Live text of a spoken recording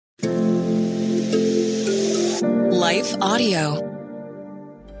Life Audio.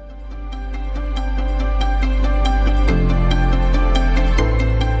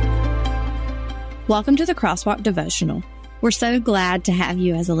 Welcome to the Crosswalk Devotional. We're so glad to have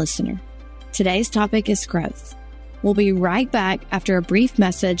you as a listener. Today's topic is growth. We'll be right back after a brief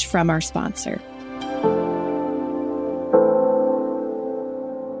message from our sponsor.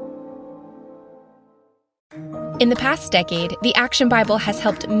 In the past decade, the Action Bible has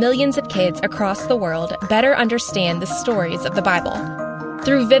helped millions of kids across the world better understand the stories of the Bible.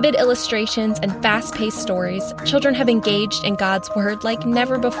 Through vivid illustrations and fast-paced stories, children have engaged in God's Word like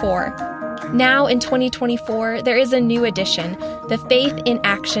never before. Now, in 2024, there is a new edition, the Faith in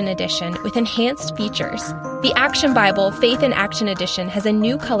Action Edition, with enhanced features. The Action Bible Faith in Action Edition has a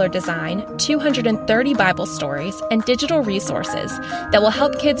new color design, 230 Bible stories, and digital resources that will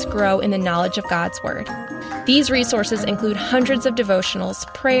help kids grow in the knowledge of God's Word. These resources include hundreds of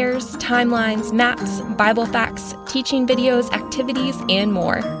devotionals, prayers, timelines, maps, Bible facts, teaching videos, activities, and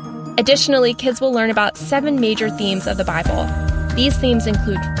more. Additionally, kids will learn about 7 major themes of the Bible. These themes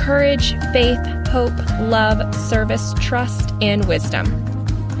include courage, faith, hope, love, service, trust, and wisdom.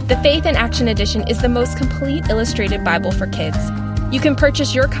 The Faith in Action Edition is the most complete illustrated Bible for kids. You can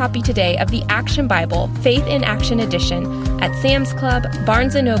purchase your copy today of the Action Bible Faith in Action Edition at Sam's Club,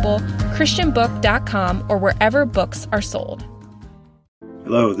 Barnes & Noble, ChristianBook.com, or wherever books are sold.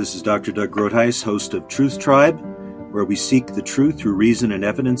 Hello, this is Dr. Doug Groothuis, host of Truth Tribe, where we seek the truth through reason and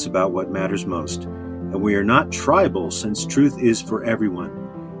evidence about what matters most. And we are not tribal, since truth is for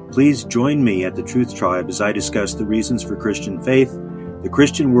everyone. Please join me at the Truth Tribe as I discuss the reasons for Christian faith, the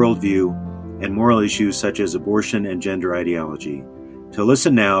Christian worldview, and moral issues such as abortion and gender ideology. To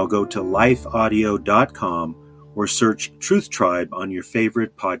listen now, go to lifeaudio.com or search Truth Tribe on your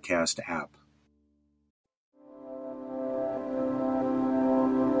favorite podcast app.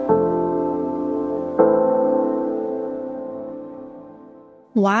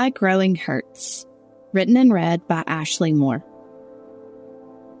 Why Growing Hurts. Written and read by Ashley Moore.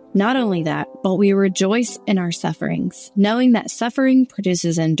 Not only that, but we rejoice in our sufferings, knowing that suffering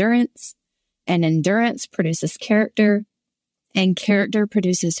produces endurance, and endurance produces character, and character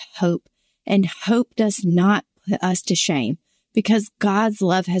produces hope, and hope does not put us to shame, because God's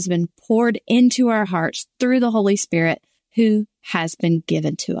love has been poured into our hearts through the Holy Spirit who has been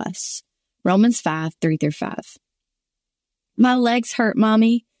given to us. Romans 5, 3-5. My legs hurt,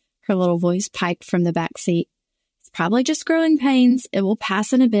 Mommy. Her little voice piped from the back seat. It's probably just growing pains. It will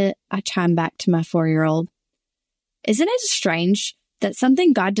pass in a bit, I chimed back to my 4-year-old. Isn't it strange that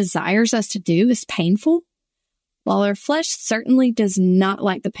something God desires us to do is painful? While our flesh certainly does not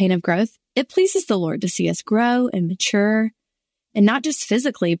like the pain of growth, it pleases the Lord to see us grow and mature, and not just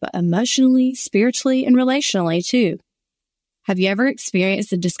physically, but emotionally, spiritually, and relationally too. Have you ever experienced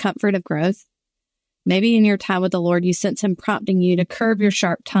the discomfort of growth? Maybe in your time with the Lord, you sense Him prompting you to curb your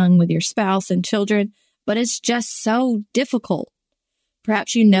sharp tongue with your spouse and children, but it's just so difficult.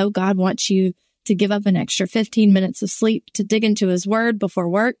 Perhaps you know God wants you to give up an extra 15 minutes of sleep to dig into His Word before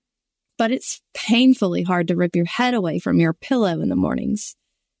work, but it's painfully hard to rip your head away from your pillow in the mornings.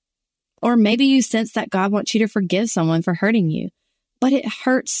 Or maybe you sense that God wants you to forgive someone for hurting you, but it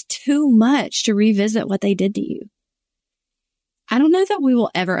hurts too much to revisit what they did to you. I don't know that we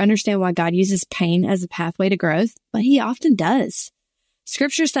will ever understand why God uses pain as a pathway to growth, but He often does.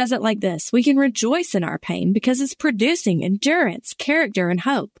 Scripture says it like this: we can rejoice in our pain because it's producing endurance, character, and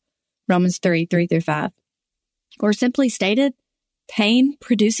hope. Romans 3, 3-5. Or simply stated, pain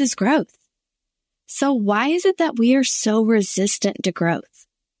produces growth. So why is it that we are so resistant to growth?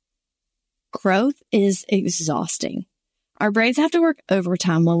 Growth is exhausting. Our brains have to work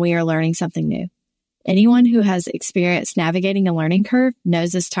overtime when we are learning something new. Anyone who has experienced navigating a learning curve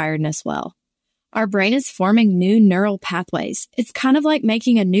knows this tiredness well. Our brain is forming new neural pathways. It's kind of like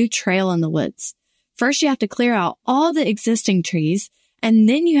making a new trail in the woods. First, you have to clear out all the existing trees, and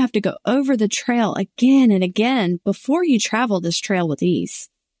then you have to go over the trail again and again before you travel this trail with ease.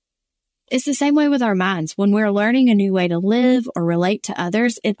 It's the same way with our minds. When we're learning a new way to live or relate to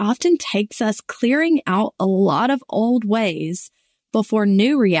others, it often takes us clearing out a lot of old ways before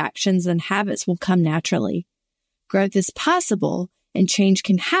new reactions and habits will come naturally. Growth is possible and change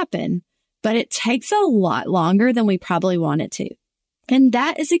can happen, but it takes a lot longer than we probably want it to. And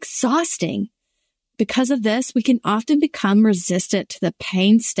that is exhausting. Because of this, we can often become resistant to the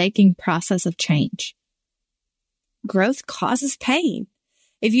painstaking process of change. Growth causes pain.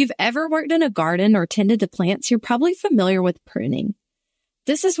 If you've ever worked in a garden or tended to plants, you're probably familiar with pruning.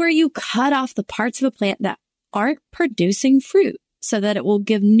 This is where you cut off the parts of a plant that aren't producing fruit, so that it will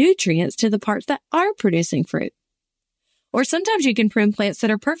give nutrients to the parts that are producing fruit. Or sometimes you can prune plants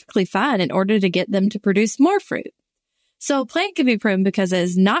that are perfectly fine in order to get them to produce more fruit. So a plant can be pruned because it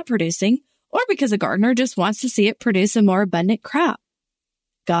is not producing, or because a gardener just wants to see it produce a more abundant crop.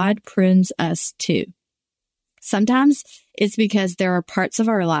 God prunes us too. Sometimes it's because there are parts of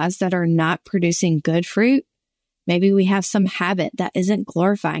our lives that are not producing good fruit. Maybe we have some habit that isn't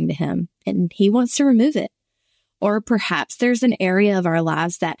glorifying to Him, and He wants to remove it. Or perhaps there's an area of our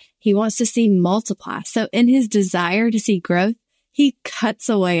lives that He wants to see multiply. So in His desire to see growth, He cuts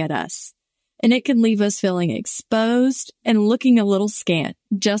away at us. And it can leave us feeling exposed and looking a little scant,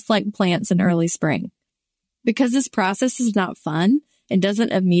 just like plants in early spring. Because this process is not fun and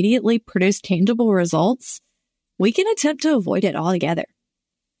doesn't immediately produce tangible results, we can attempt to avoid it altogether.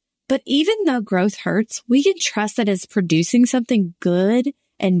 But even though growth hurts, we can trust that it's producing something good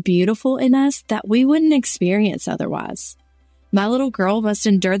and beautiful in us that we wouldn't experience otherwise. My little girl must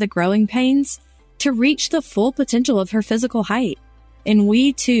endure the growing pains to reach the full potential of her physical height. And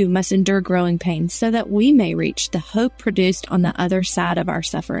we too must endure growing pains so that we may reach the hope produced on the other side of our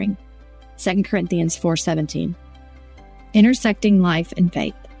suffering. 2 Corinthians 4:17. Intersecting life and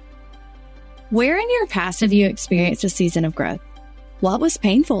faith. Where in your past have you experienced a season of growth? What was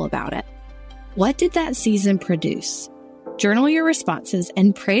painful about it? What did that season produce? Journal your responses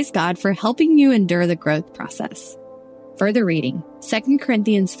and praise God for helping you endure the growth process. Further reading, 2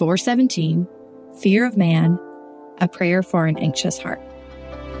 Corinthians 4:17, Fear of Man, a prayer for an anxious heart.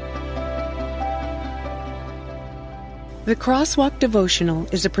 The Crosswalk Devotional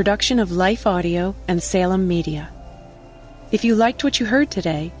is a production of Life Audio and Salem Media. If you liked what you heard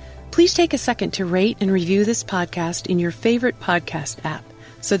today, please take a second to rate and review this podcast in your favorite podcast app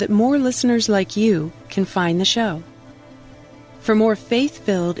so that more listeners like you can find the show. For more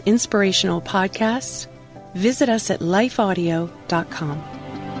faith-filled, inspirational podcasts, visit us at lifeaudio.com.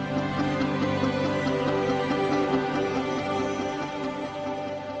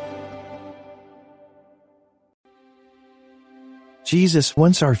 Jesus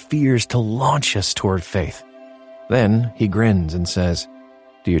wants our fears to launch us toward faith. Then He grins and says,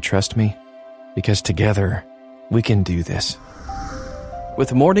 "Do you trust me? Because together we can do this."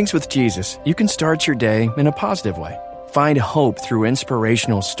 With Mornings with Jesus, you can start your day in a positive way. Find hope through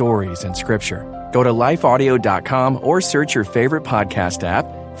inspirational stories and scripture. Go to lifeaudio.com or search your favorite podcast app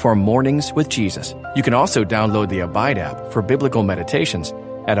for Mornings with Jesus. You can also download the Abide app for biblical meditations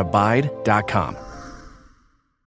at abide.com.